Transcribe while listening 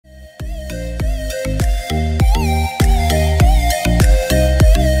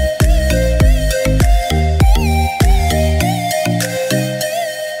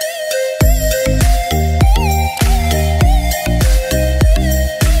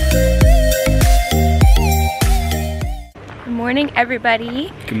morning, everybody.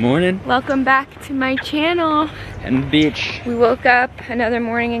 Good morning. Welcome back to my channel. And the beach. We woke up another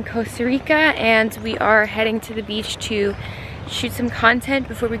morning in Costa Rica and we are heading to the beach to shoot some content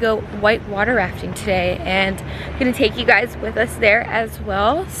before we go whitewater rafting today, and I'm gonna take you guys with us there as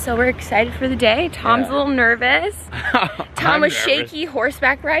well. So we're excited for the day. Tom's a little nervous. Tom was shaky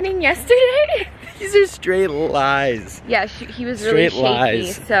horseback riding yesterday. These are straight lies. Yeah, he was really shaky.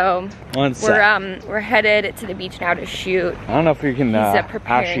 Lies. So we're we're headed to the beach now to shoot. I don't know if we can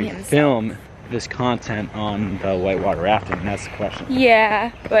actually himself. film this content on the whitewater rafting. That's the question.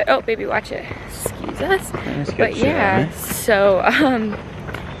 Yeah, but oh baby, watch it. Excuse us. But yeah, so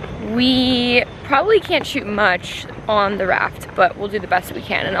we probably can't shoot much on the raft, but we'll do the best we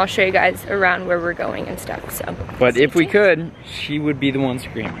can, and I'll show you guys around where we're going and stuff. So, but if we could, she would be the one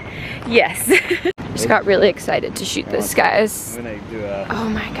screaming. Yes. Just got really excited to shoot this, guys. I'm gonna do a... Oh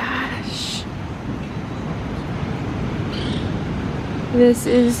my gosh. This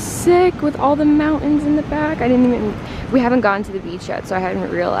is sick with all the mountains in the back. We haven't gone to the beach yet, so I hadn't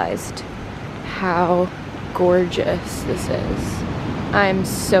realized how gorgeous this is. I'm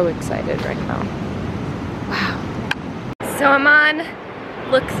so excited right now. Wow. So I'm on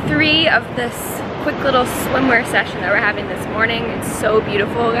look 3 of this quick little swimwear session that we're having this morning. It's so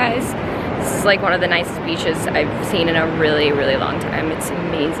beautiful, guys. This is like one of the nicest beaches I've seen in a really, really long time. It's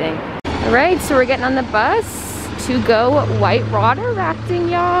amazing. All right, so we're getting on the bus to go whitewater rafting,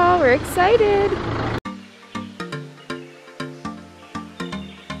 y'all. We're excited.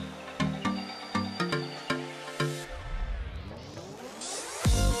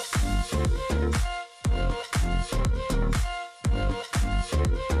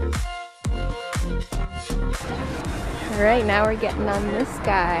 All right, now we're getting on this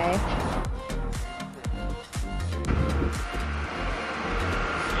guy.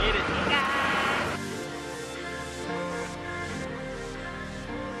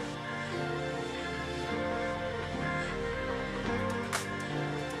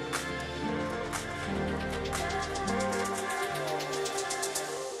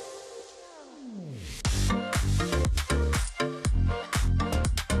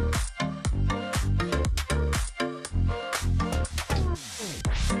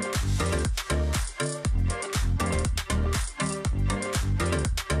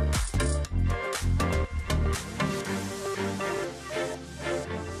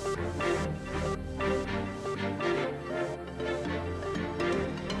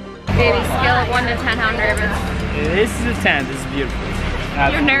 Baby, scale of 1 to 10, how nervous? This is a 10. This is beautiful.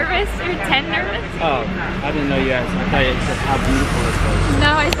 You're nervous? You're 10 nervous? Oh, I didn't know you guys. I thought you said how beautiful this was.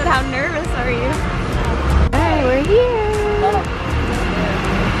 No, I said how nervous are you? Alright, we're here.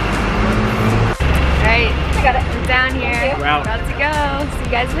 Alright, we're down here. We're out. About to go. See you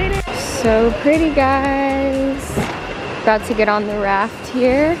guys later. So pretty, guys. About to get on the raft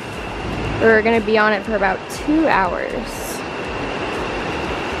here. We're gonna be on it for about 2 hours.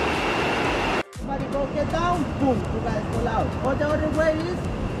 Get down, boom, you guys pull out. Or the other way is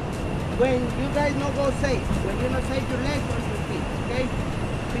when you guys not go safe, when you not safe your legs or your feet, okay?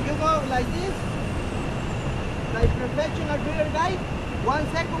 So you go like this, like professional river guy,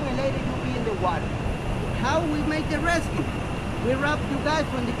 1 second and later you'll be in the water. How we make the rescue? We wrap you guys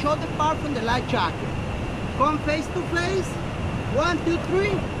from the shoulder part from the life jacket. Come face to face, 1, 2, 3,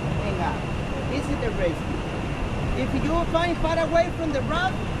 hang out. This is the rescue. If you find far away from the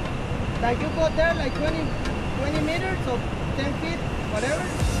raft, like you go there like 20 meters or 10 feet, whatever.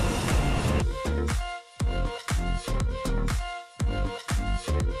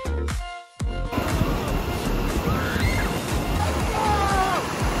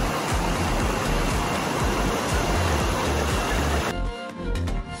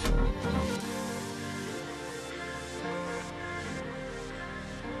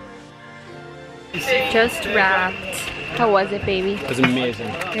 Just wrapped. How was it, baby? It was amazing.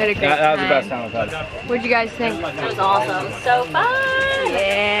 We had a great that was the time. best time I've had. What'd you guys think? It was awesome. So fun!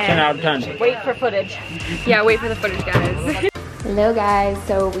 Yeah. 10 out of 10. Wait for footage. Yeah, wait for the footage, guys. Hello, guys.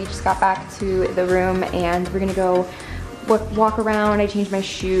 So we just got back to the room and we're gonna go walk around. I changed my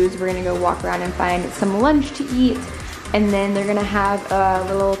shoes. We're gonna go walk around and find some lunch to eat. And then they're gonna have a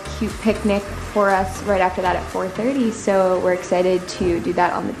little cute picnic for us right after that at 4:30. So we're excited to do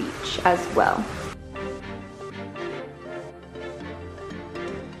that on the beach as well.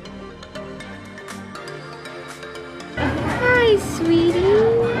 Hi, sweetie.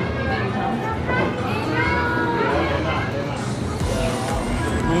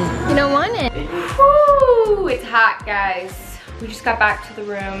 You don't want it? Woo! It's hot, guys. We just got back to the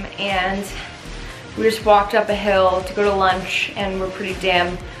room and we just walked up a hill to go to lunch and we're pretty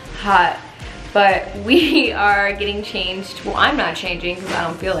damn hot. but we are getting changed. Well, I'm not changing because I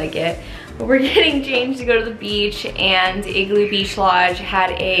don't feel like it, but we're getting changed to go to the beach, and Igloo Beach Lodge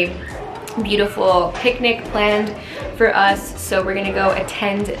had a beautiful picnic planned for us, so we're gonna go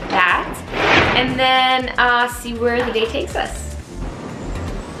attend that and then see where the day takes us.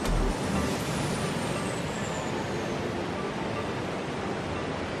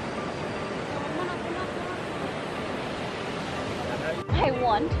 I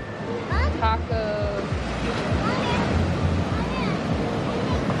want tacos.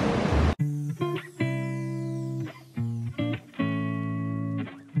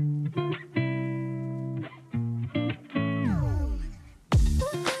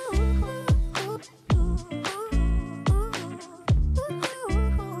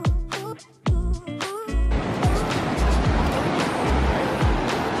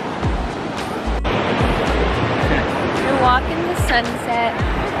 We're walking the sunset.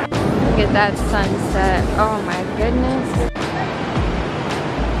 Look at that sunset. Oh my goodness.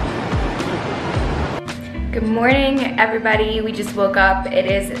 Good morning, everybody. We just woke up. It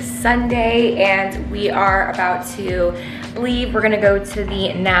is Sunday and we are about to leave. We're gonna go to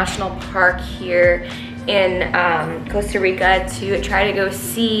the national park here in Costa Rica to try to go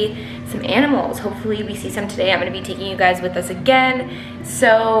see some animals. Hopefully we see some today. I'm gonna be taking you guys with us again.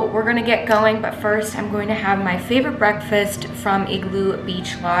 So we're gonna get going, but first I'm going to have my favorite breakfast from Igloo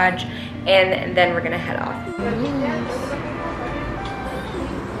Beach Lodge, and then we're gonna head off.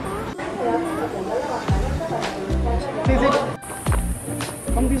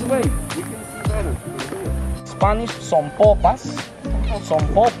 Come this way. You can see better. Spanish son papas. Son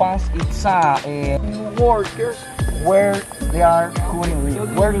papas. It's workers where they are cutting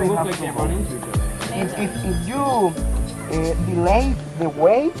leaves. Where they have to run into each other. If you delay the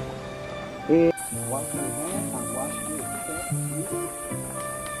weight, wash your hands and wash your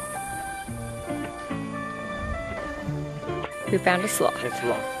We found a sloth. It's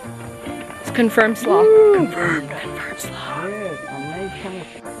locked. It's confirmed sloth. Confirmed sloth. Yes,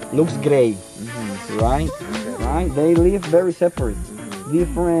 amazing. Looks great, right? Right? They live very separate,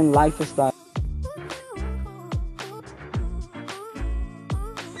 different lifestyle.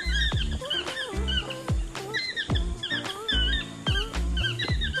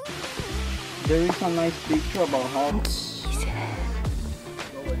 There is a nice picture about how.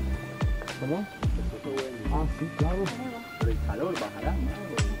 ¿Perdón? Ah, sí, claro. Pero el calor bajará.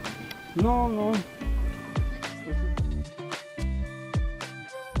 No, no.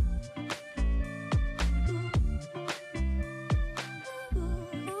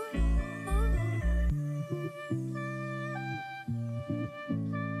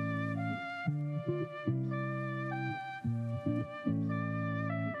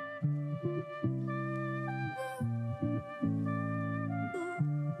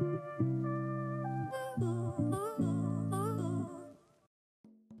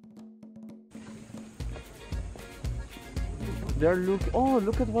 They're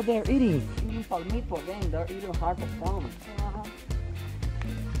look at what they're eating. Eating palmito again. They're eating heart of palm.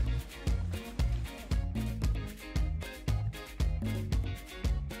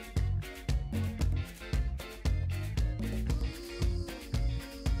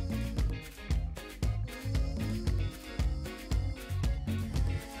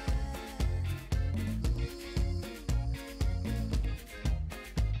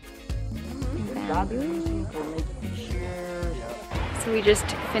 So we just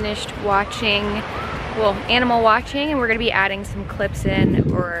finished watching, well, animal watching, and we're gonna be adding some clips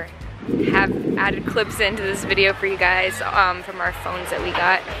in, or have added clips into this video for you guys from our phones that we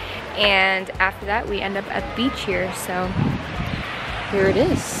got. And after that, we end up at the beach here, so here it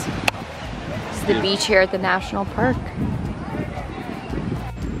is. This is the beach here at the national park.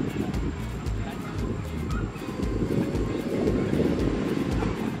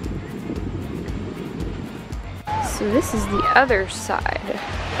 So this is the other side.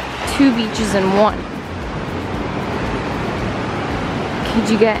 2 beaches in one. Could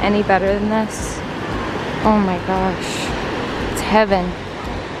you get any better than this? Oh my gosh. It's heaven.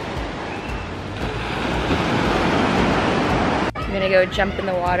 I'm gonna go jump in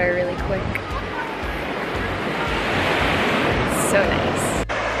the water really quick. So nice.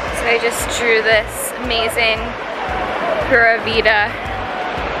 So I just drew this amazing Pura Vida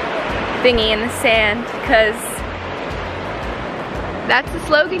thingy in the sand because that's the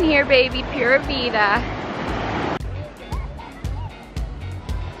slogan here, baby, Pura Vida.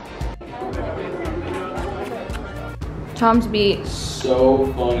 Tom's beat. So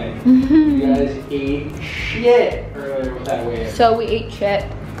funny. You guys ate shit earlier with that wave. So we ate shit.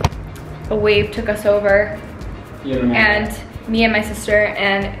 A wave took us over. And me and my sister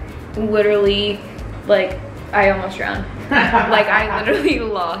and literally, like, I almost drowned. Like, I literally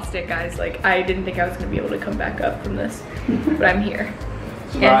lost it, guys. Like, I didn't think I was gonna be able to come back up from this, but I'm here.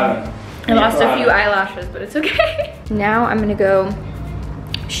 And I lost a few eyelashes, but it's okay. Now I'm gonna go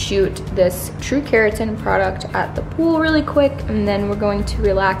shoot this True Keratin product at the pool really quick, and then we're going to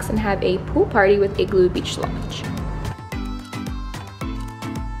relax and have a pool party with Igloo Beach Lodge.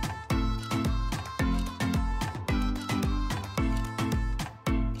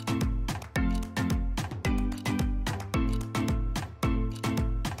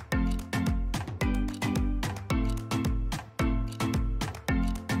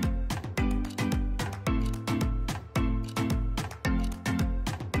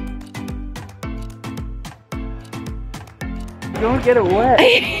 Don't get it wet.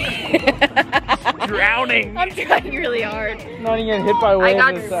 Drowning. I'm trying really hard. Not even getting hit by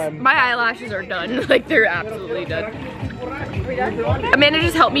waves this time. My eyelashes are done. Like, they're absolutely done. Amanda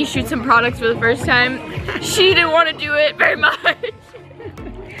just helped me shoot some products for the first time. She didn't want to do it very much.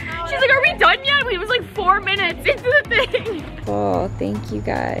 She's like, are we done yet? It was like 4 minutes into the thing. Oh, thank you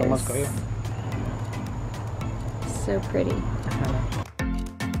guys. So pretty.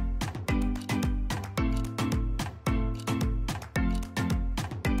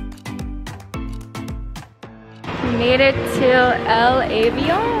 We made it till El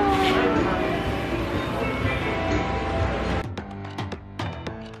Avion.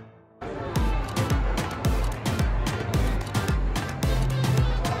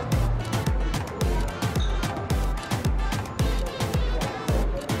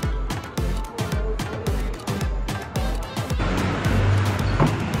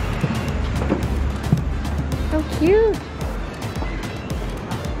 So cute.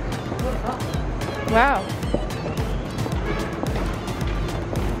 Wow.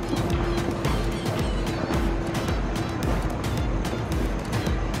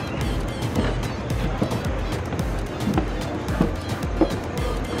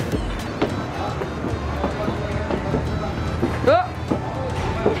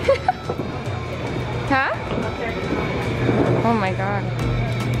 Huh? Oh my god.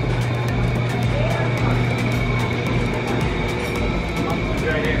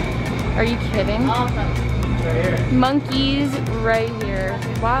 Are you kidding? Awesome. Monkeys right here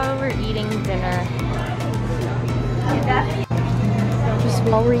while we're eating dinner. Just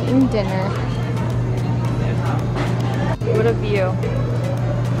while we're eating dinner. What a view.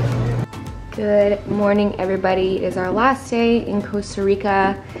 Good morning, everybody. It is our last day in Costa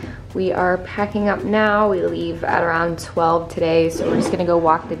Rica. We are packing up now. We leave at around 12 today, so we're just gonna go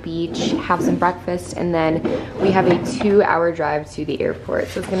walk the beach, have some breakfast, and then we have a 2-hour drive to the airport.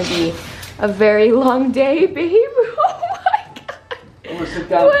 So it's gonna be a very long day, babe. Oh my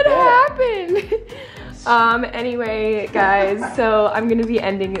god. What happened? Anyway, guys, so I'm gonna be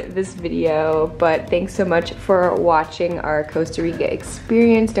ending this video, but thanks so much for watching our Costa Rica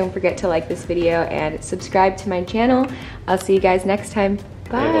experience. Don't forget to like this video and subscribe to my channel. I'll see you guys next time.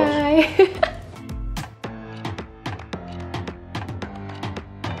 Bye.